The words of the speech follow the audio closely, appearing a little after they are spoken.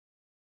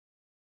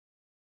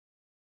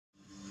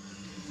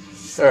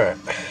Alright,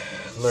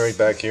 Larry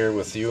back here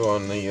with you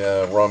on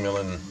the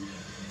Romulan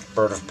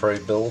Bird of Prey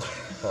build.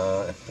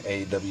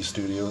 AEW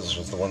Studios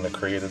was the one that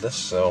created this,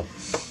 so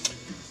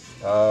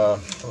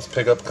let's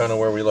pick up kind of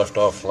where we left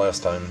off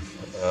last time.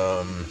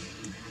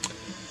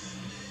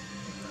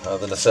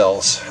 The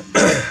nacelles.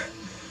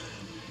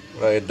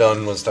 What I had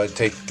done was I'd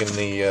taken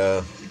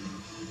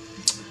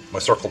my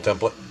circle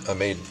template. I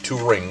made 2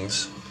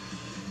 rings.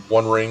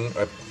 One ring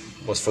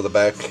was for the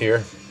back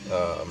here.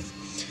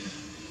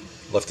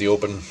 Left the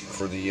open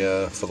for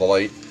the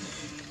light,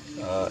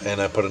 and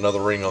I put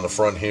another ring on the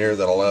front here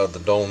that allowed the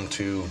dome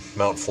to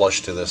mount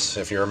flush to this.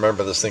 If you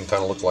remember, this thing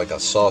kind of looked like a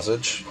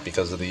sausage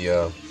because of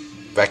the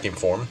vacuum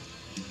form,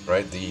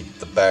 right? The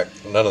back,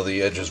 none of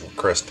the edges were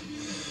crisp.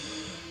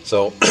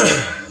 So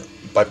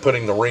by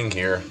putting the ring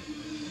here,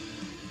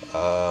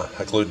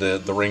 I glued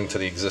the ring to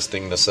the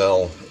existing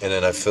nacelle, and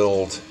then I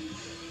filled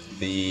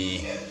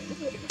the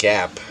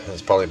gap.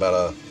 It's probably about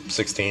a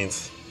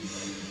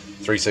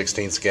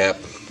 3/16 gap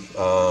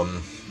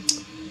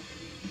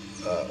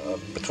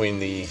between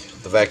the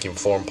vacuum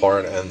form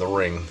part and the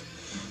ring.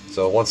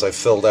 So once I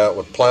filled out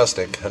with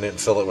plastic, I didn't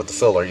fill it with the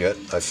filler yet,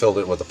 I filled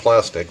it with the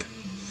plastic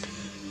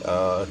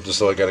just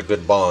so I got a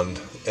good bond,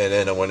 and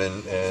then I went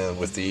in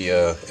with the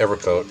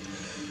Evercoat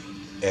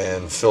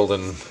and filled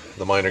in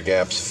the minor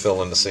gaps,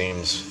 filled in the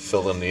seams,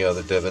 filled in the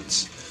other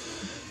divots,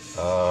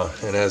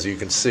 and as you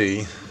can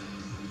see,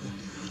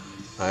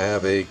 I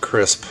have a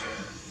crisp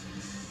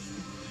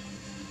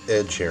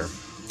edge here.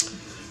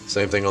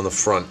 Same thing on the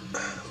front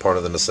part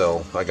of the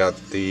nacelle. I got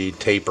the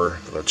taper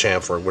or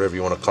chamfer, whatever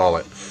you want to call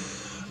it.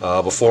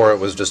 Before it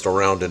was just a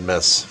rounded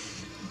mess.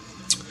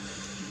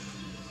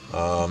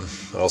 I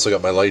also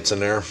got my lights in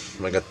there.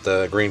 I got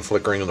the green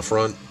flickering in the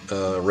front,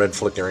 red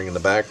flickering in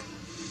the back,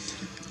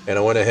 and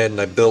I went ahead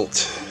and I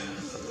built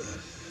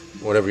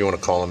whatever you want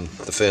to call them,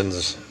 the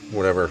fins,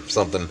 whatever,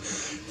 something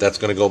that's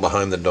going to go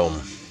behind the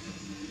dome.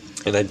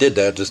 And I did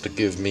that just to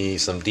give me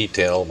some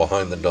detail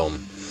behind the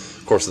dome.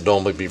 Of course, the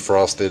dome would be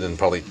frosted and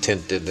probably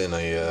tinted in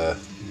a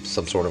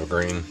some sort of a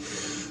green.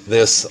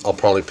 This I'll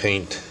probably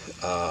paint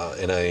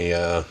in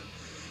a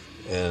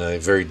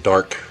very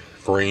dark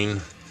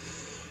green,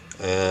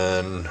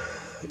 and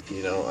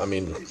you know, I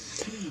mean,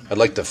 I'd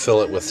like to fill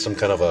it with some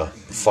kind of a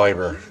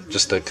fiber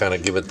just to kind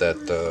of give it that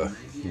I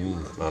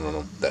don't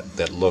know,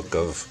 that look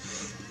of,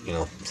 you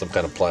know, some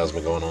kind of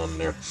plasma going on in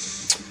there.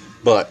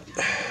 But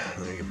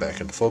let me get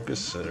back into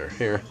focus. They're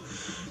here.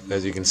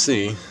 As you can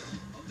see,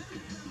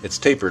 it's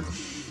tapered.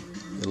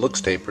 It looks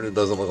tapered. It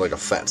doesn't look like a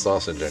fat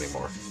sausage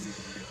anymore.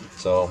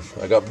 So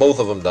I got both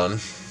of them done.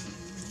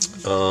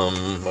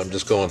 I'm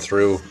just going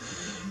through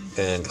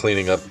and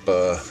cleaning up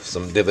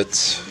some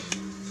divots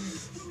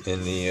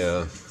in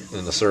the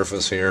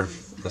surface here.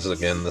 This is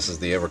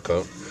the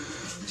Evercoat.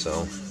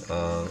 So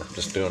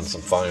just doing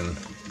some fine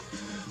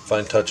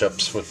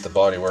touch-ups with the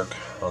bodywork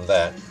on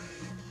that.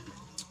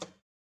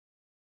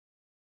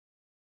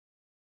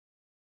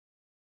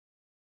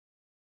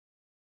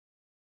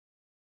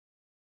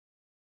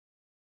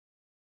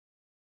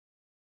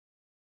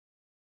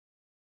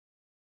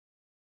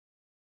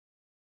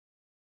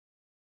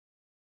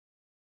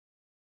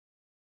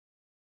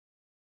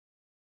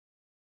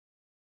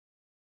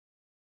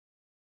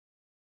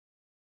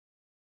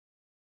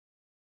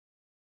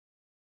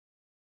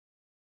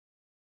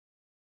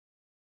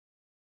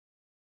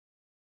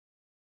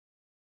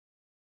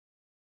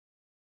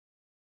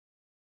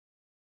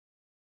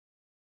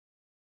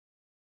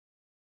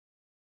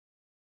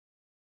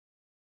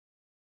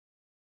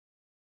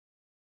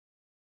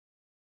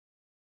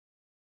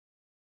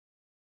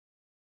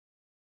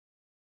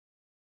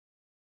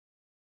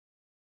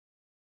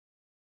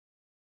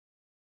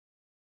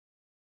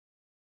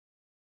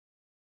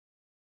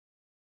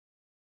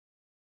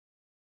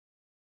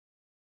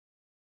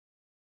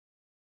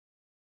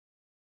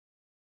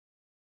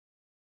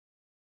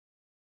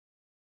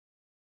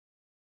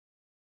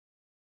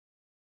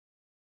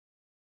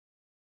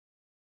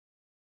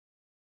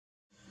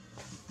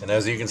 And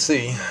as you can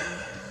see,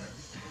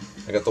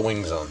 I got the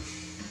wings on.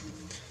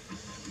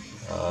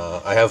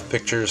 I have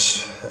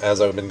pictures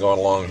as I've been going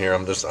along here.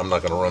 I'm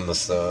not going to run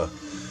the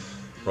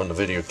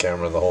video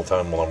camera the whole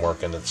time while I'm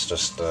working. It's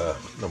just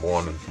number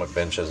one, my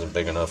bench isn't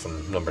big enough,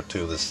 and number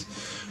two, this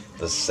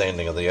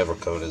sanding of the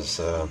Evercoat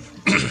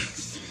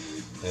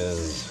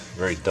is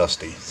very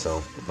dusty,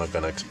 so I'm not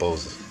going to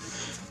expose the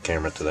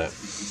camera to that.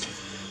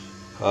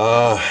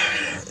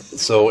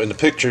 So in the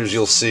pictures,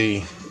 you'll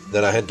see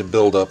that I had to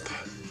build up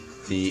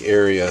the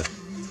area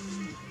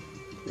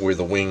where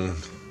the wing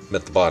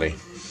met the body,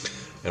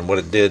 and what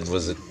it did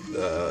was it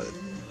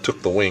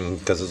took the wing,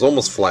 because it's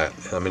almost flat.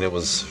 I mean, it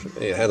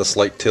had a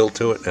slight tilt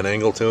to it, an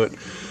angle to it,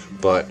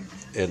 but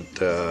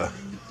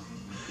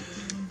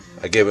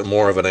I gave it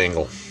more of an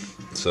angle.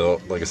 So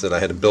like I said, I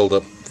had to build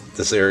up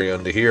this area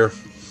under here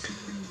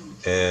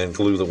and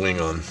glue the wing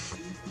on.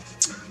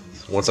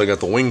 Once I got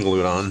the wing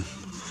glued on,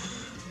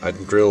 I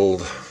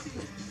drilled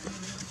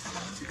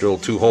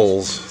 2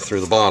 holes through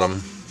the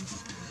bottom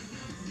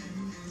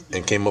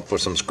and came up with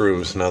some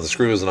screws. Now the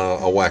screws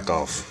I'll whack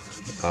off.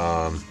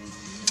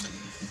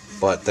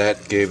 but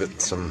that gave it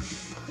some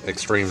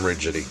extreme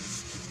rigidity.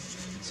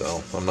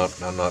 So I'm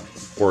not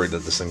worried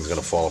that this thing's going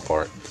to fall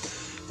apart.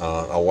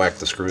 I'll whack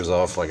the screws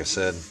off, like I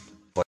said.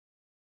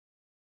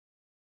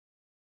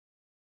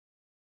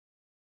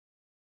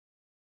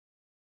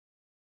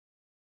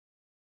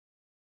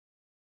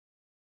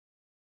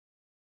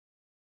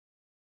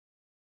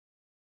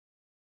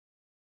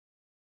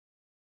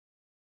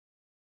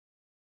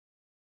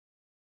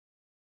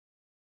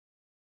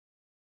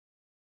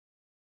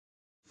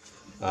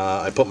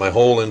 I put my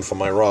hole in for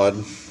my rod,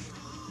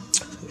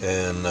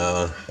 and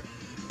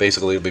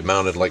basically it'll be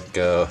mounted like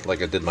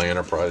I did my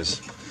Enterprise.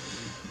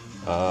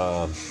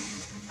 And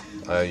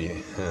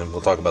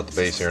we'll talk about the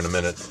base here in a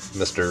minute.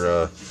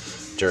 Mr.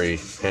 Jerry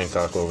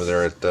Hancock over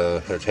there at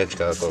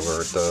Hedgecock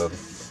over at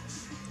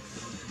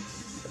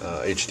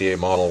HDA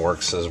Model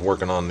Works is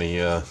working on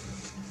the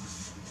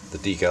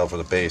decal for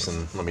the base,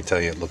 and let me tell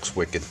you, it looks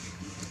wicked.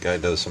 The guy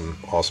does some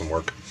awesome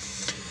work.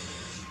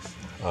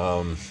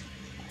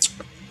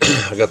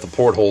 I got the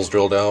portholes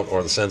drilled out,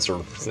 or the sensor.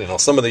 You know,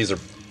 some of these are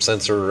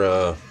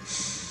sensor.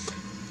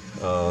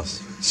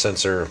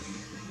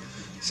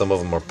 Some of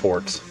them are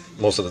ports.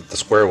 Most of the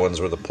square ones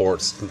were the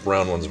ports. The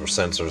round ones were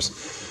sensors.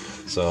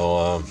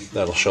 So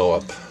that'll show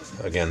up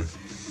again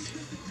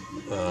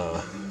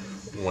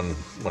when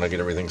I get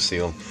everything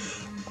sealed.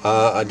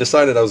 I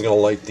decided I was going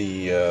to light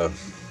the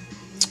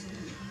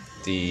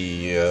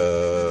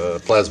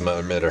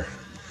plasma emitter.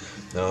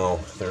 Now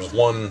there's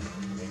one.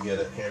 Let me get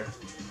it here.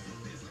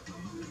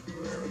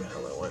 Where the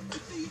hell it went?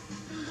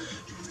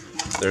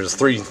 There's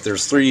three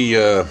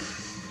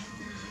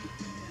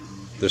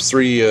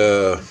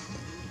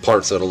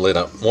parts that are lit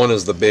up. One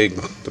is the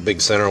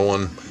big center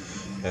one,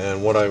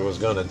 and what I was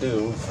gonna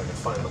do, if I can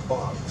find the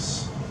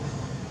box.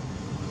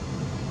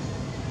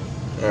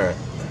 Alright,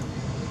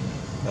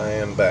 I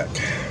am back.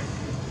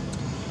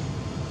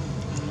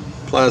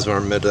 Plasma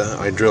emitter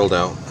I drilled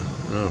out. I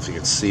don't know if you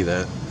can see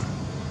that,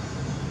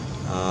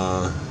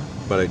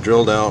 but I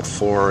drilled out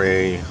for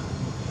a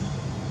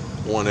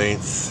 1/8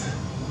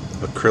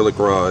 acrylic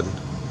rod,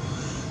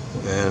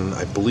 and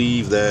I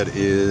believe that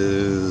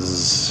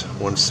is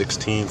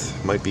 1/16.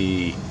 Might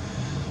be,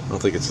 I don't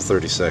think it's a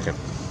 32nd,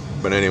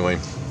 but anyway,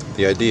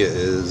 the idea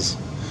is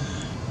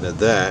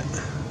that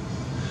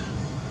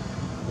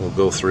will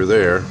go through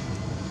there,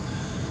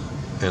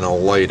 and I'll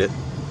light it,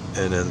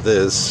 and then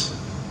this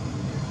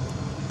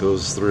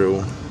goes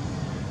through.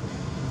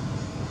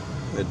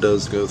 It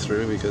does go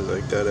through because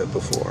I got it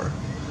before.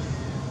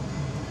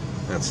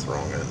 That's the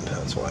wrong end,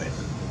 that's why.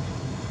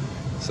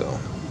 So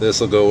this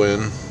will go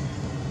in,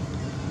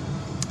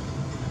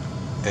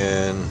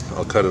 and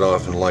I'll cut it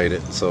off and light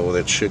it, so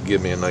that should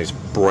give me a nice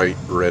bright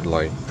red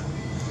light.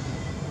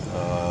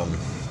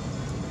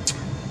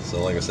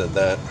 So like I said,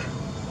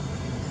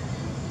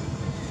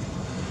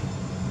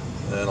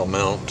 that'll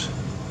mount.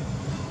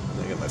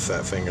 Let me get my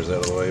fat fingers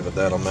out of the way, but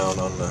that'll mount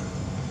on the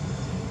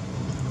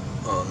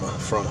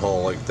front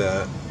hull like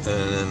that,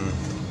 and then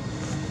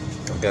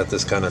I've got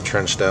this kind of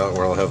trenched out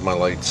where I'll have my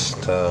lights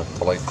to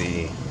light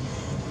the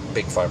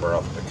big fiber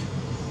optic.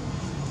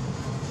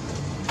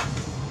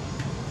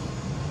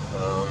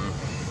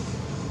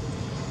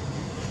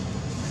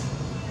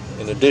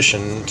 In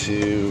addition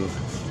to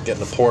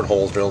getting the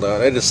portholes drilled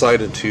out, I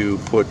decided to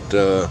put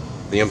the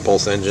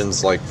impulse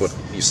engines like what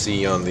you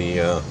see on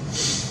the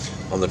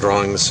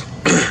drawings.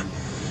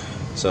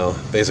 So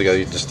basically,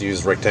 you just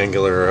use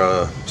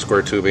rectangular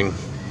square tubing,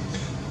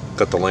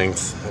 cut the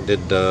length. I did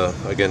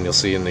again. You'll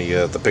see in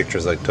the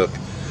pictures I took,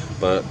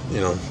 but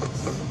you know,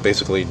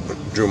 basically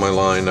drew my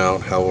line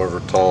out, however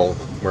tall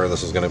where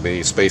this is going to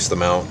be, spaced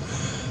them out,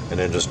 and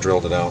then just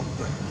drilled it out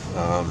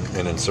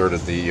and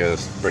inserted the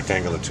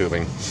rectangular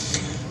tubing.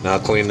 Now I'll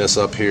clean this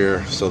up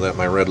here so that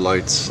my red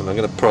lights, and I'm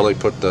going to probably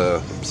put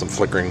some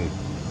flickering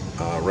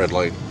red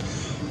light,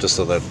 just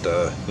so that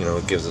you know,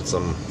 it gives it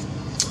some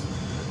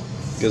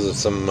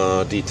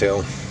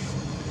detail.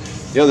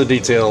 The other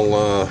detail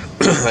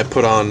I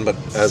put on, but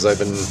as I've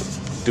been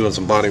doing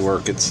some body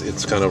work,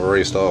 it's kind of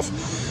erased off.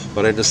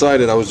 But I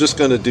decided I was just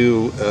going to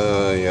do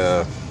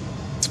a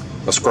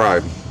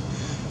scribe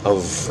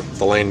of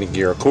the landing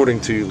gear according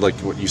to like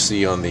what you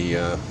see on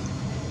the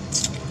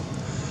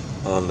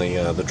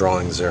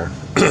drawings there.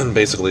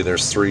 Basically,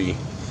 there's three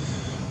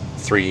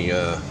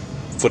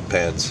foot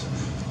pads.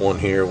 One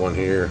here,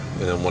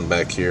 and then one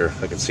back here.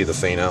 I can see the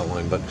faint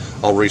outline, but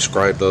I'll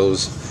rescribe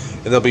those,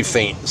 and they'll be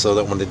faint so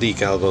that when the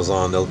decal goes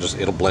on,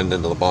 it'll blend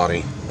into the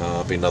body.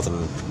 Be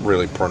nothing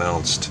really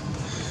pronounced.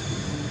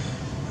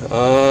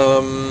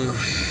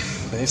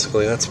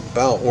 Basically, that's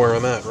about where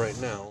I'm at right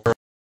now.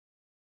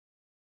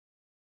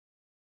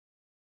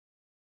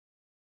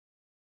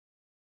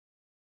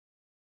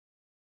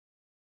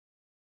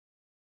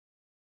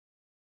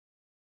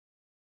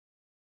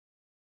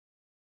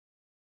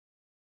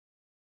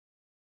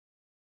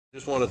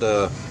 Just wanted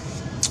to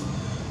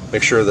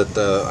make sure that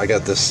I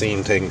got this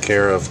scene taken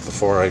care of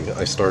before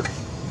I start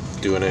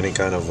doing any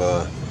kind of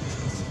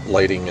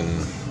lighting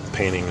and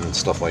painting and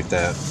stuff like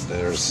that.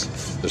 There's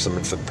some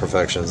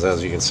imperfections.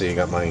 As you can see, I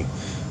got my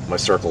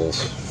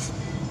circles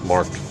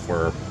marked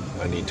where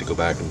I need to go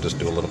back and just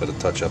do a little bit of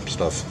touch-up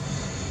stuff.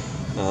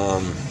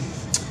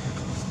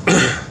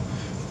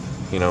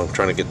 You know,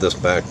 trying to get this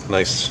back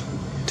nice,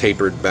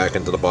 tapered back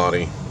into the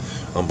body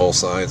on both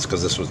sides,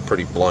 because this was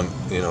pretty blunt.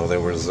 You know, there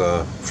was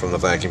from the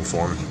vacuum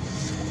form.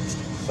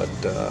 But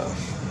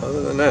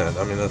other than that,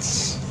 I mean,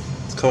 it's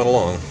coming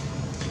along.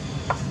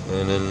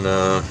 And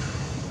then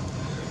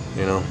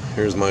you know,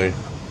 here's my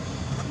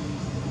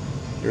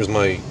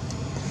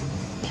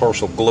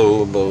partial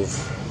globe of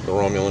the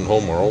Romulan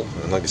homeworld.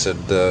 And like I said,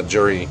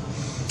 Jerry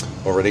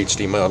over at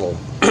HDA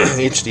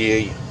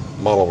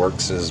Model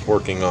Works is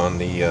working on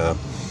the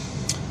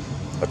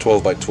a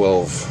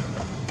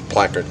 12x12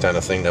 placard kind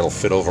of thing that'll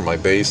fit over my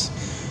base,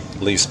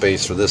 leave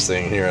space for this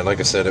thing here. And like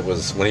I said, it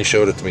was, when he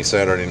showed it to me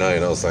Saturday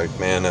night, I was like,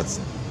 man, that's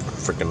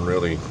freaking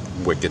really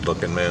wicked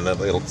looking, man.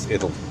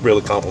 It'll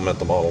really complement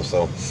the model.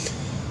 So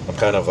I'm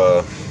kind of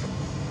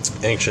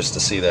anxious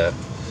to see that.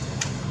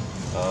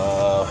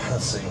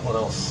 Let's see, what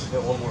else?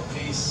 Got one more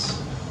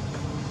piece.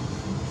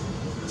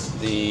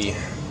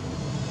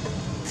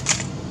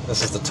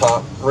 This is the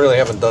top. Really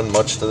haven't done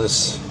much to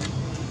this.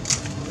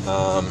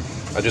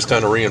 I just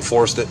kind of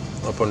reinforced it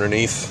up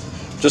underneath,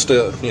 just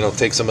to, you know,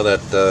 take some of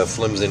that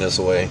flimsiness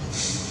away.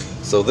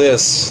 So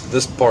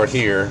this part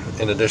here,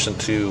 in addition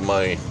to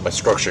my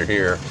structure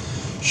here,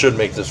 should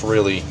make this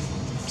really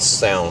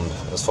sound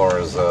as far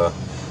as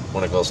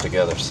when it goes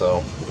together.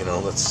 So, you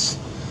know, that's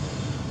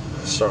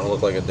starting to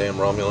look like a damn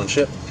Romulan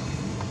ship.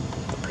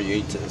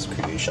 The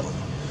creation.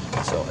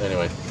 So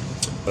anyway,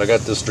 but I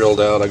got this drilled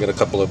out. I got a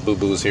couple of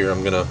boo-boos here.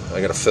 I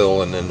gotta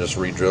fill and then just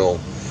re-drill.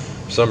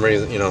 For some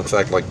reason, you know, in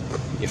fact, like,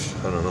 I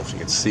don't know if you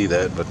can see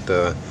that, but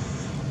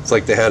it's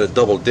like they had a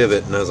double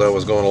divot, and as I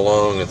was going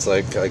along, it's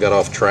like I got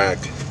off track.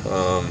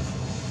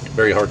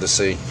 Very hard to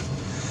see.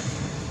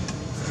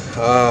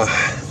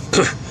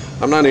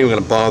 I'm not even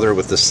going to bother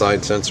with this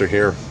side sensor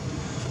here.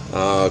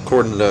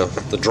 According to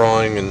the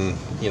drawing, and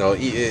you know,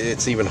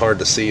 it's even hard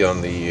to see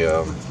on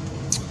the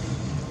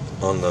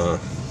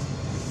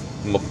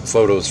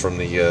photos from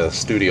the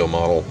studio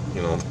model.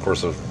 You know, of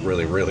course, it's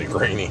really, really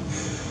grainy.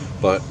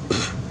 But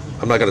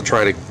I'm not going to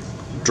try to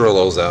drill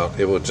those out.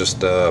 It would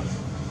just,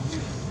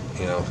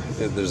 you know,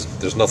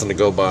 there's nothing to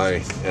go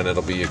by, and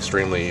it'll be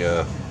extremely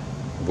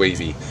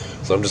wavy.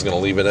 So I'm just going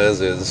to leave it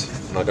as is.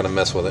 I'm not going to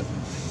mess with it.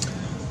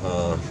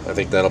 I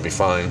think that'll be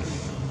fine.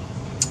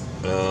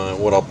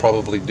 What I'll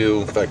probably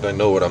do, in fact, I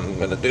know what I'm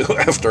going to do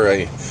after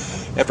I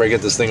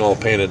get this thing all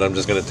painted. I'm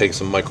just going to take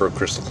some micro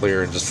crystal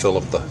clear and just fill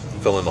in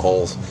the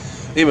holes.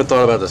 I even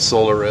thought about the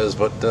solar res,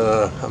 but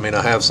I mean,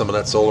 I have some of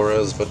that solar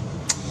res, but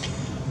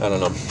I don't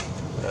know.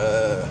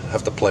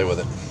 Have to play with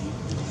it.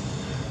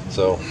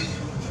 So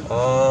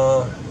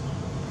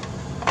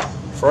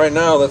for right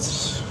now,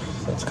 that's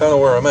kind of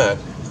where I'm at.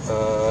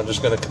 I'm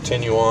just going to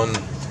continue on.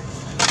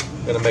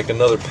 I'm going to make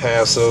another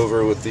pass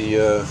over with the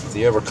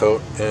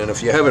Evercoat, and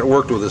if you haven't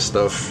worked with this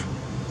stuff,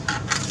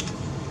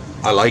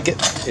 I like it.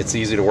 It's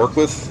easy to work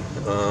with.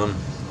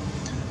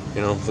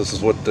 You know, this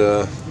is what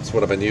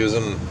I've been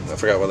using. I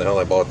forgot where the hell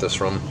I bought this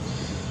from.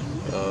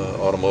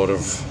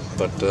 Automotive,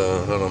 but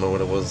I don't know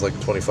what it was, like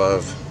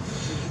 25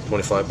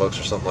 bucks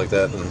or something like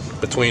that.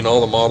 And between all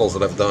the models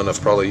that I've done,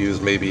 I've probably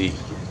used maybe,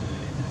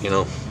 you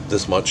know,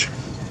 this much.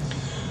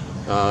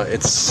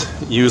 It's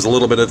used a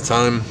little bit at a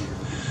time.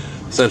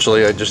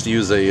 Essentially, I just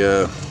use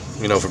a,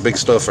 you know, for big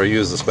stuff I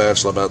use a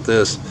spatula about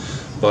this,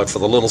 but for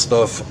the little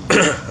stuff,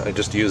 I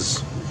just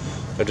use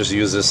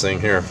this thing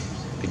here.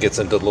 It gets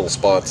into little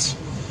spots,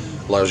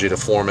 allows you to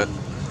form it,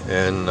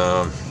 and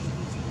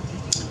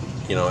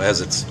you know, as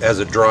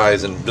it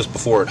dries and just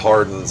before it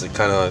hardens, it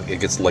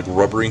gets like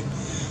rubbery,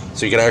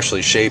 so you can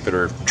actually shape it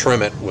or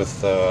trim it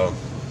with,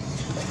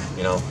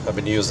 you know, I've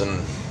been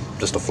using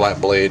just a flat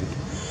blade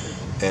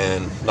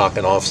and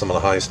knocking off some of the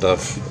high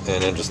stuff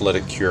and then just let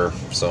it cure.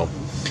 So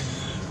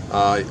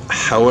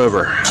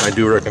however, I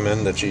do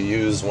recommend that you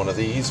use one of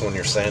these when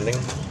you're sanding.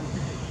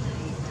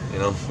 You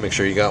know, make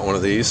sure you got one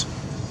of these.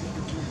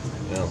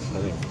 You know, I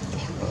think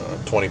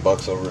 20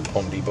 bucks over at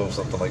Home Depot,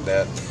 something like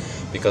that,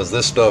 because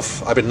this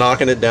stuff, I've been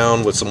knocking it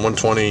down with some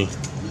 120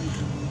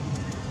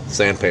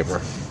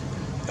 sandpaper.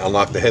 I'll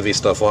knock the heavy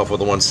stuff off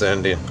with the with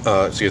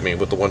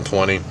the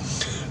 120.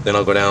 Then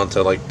I'll go down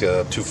to like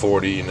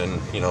 240, and then,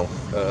 you know,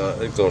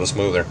 go to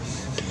smoother.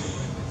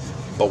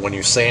 But when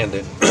you sand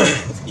it,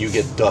 you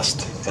get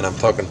dust, and I'm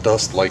talking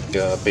dust like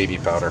baby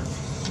powder.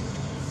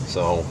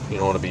 So you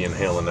don't want to be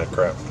inhaling that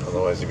crap,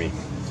 otherwise you'd be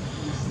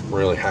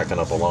really hacking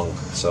up a lung.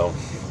 So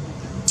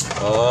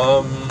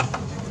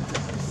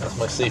that's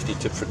my safety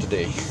tip for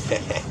today.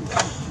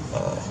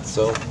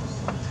 So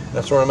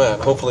that's where I'm at.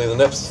 Hopefully the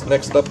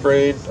next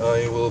upgrade,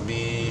 I will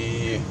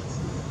be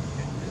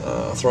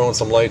throwing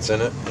some lights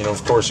in it. You know,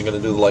 of course, you're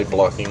going to do the light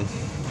blocking.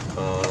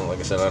 Like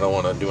I said, I don't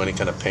want to do any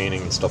kind of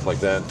painting and stuff like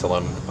that until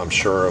I'm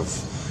sure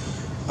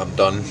I'm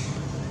done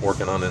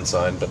working on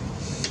inside. But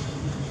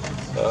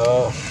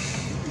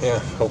yeah,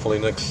 hopefully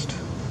next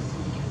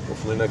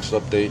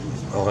update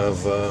I'll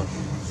have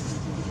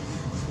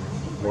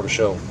more to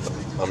show.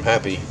 I'm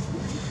happy,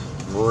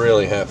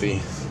 really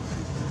happy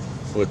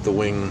with the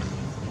wing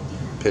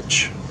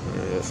pitch.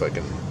 If I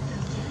can,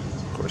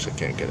 of course I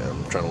can't get it.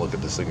 I'm trying to look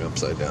at this thing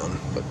upside down,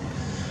 but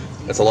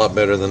that's a lot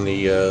better than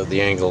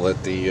the angle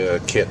that the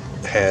kit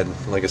had.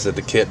 Like I said,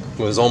 the kit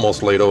was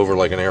almost laid over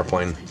like an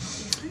airplane.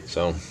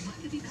 So,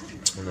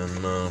 and then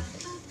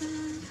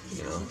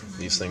you know,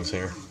 these things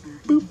here,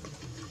 boop,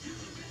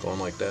 going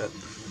like that.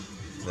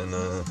 Then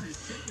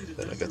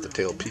I got the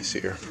tail piece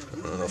here. I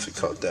don't know if you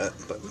caught that,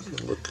 but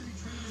look,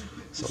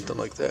 something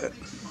like that.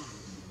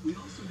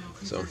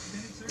 So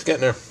it's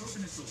getting there.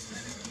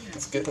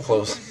 It's getting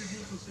close.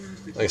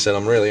 Like I said,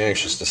 I'm really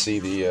anxious to see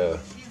the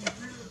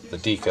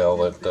decal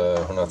that,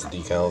 well, not the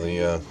decal,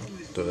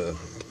 the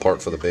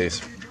part for the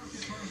base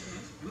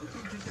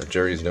that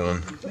Jerry's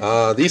doing.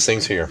 These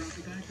things here.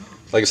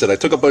 Like I said, I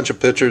took a bunch of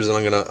pictures,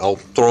 and I'll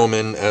throw them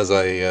in as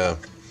I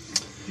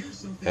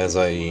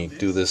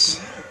do this,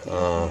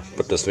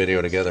 put this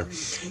video together.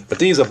 But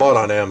these I bought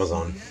on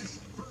Amazon,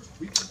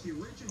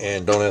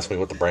 and don't ask me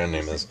what the brand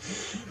name is.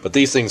 But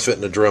these things fit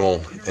in a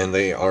Dremel, and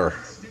they are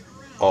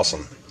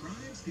awesome.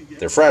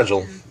 They're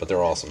fragile, but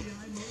they're awesome.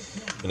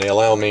 And they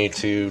allow me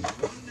to,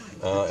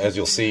 as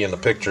you'll see in the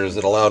pictures,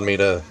 it allowed me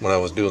to, when I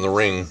was doing the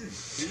ring,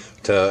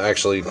 to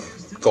actually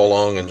go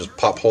along and just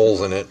pop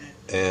holes in it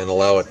and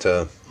allow it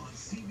to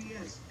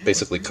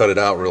basically cut it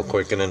out real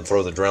quick, and then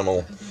throw the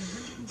Dremel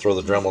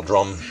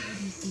drum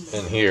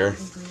in here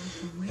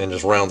and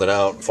just round it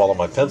out, follow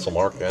my pencil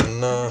mark,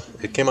 and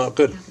it came out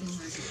good.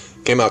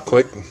 Came out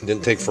quick,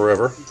 didn't take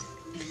forever.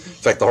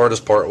 In fact, the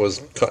hardest part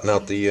was cutting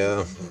out the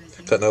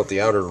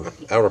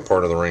outer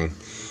part of the ring.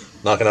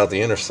 Knocking out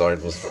the inner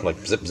side was like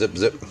zip, zip,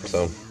 zip.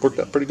 So worked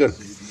out pretty good.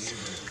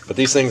 But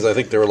these things, I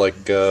think they were like,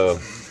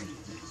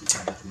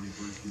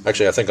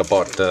 actually I think I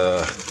bought,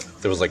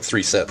 there was like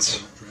 3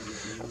 sets.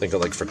 I think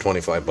like for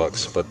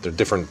 $25, but they're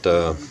different,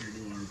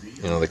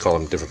 you know, they call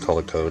them different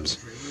color codes.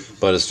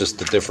 But it's just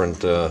the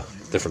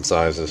different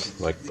sizes.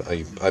 Like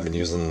I've been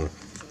using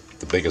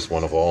the biggest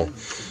one of all,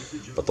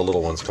 but the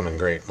little ones come in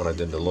great. When I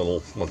did the little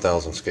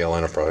 1000 scale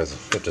Enterprise,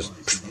 it just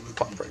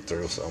popped right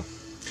through. So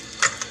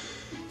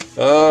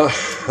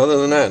other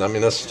than that, I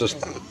mean, that's just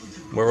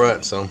where we're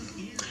at. So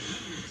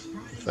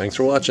thanks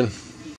for watching.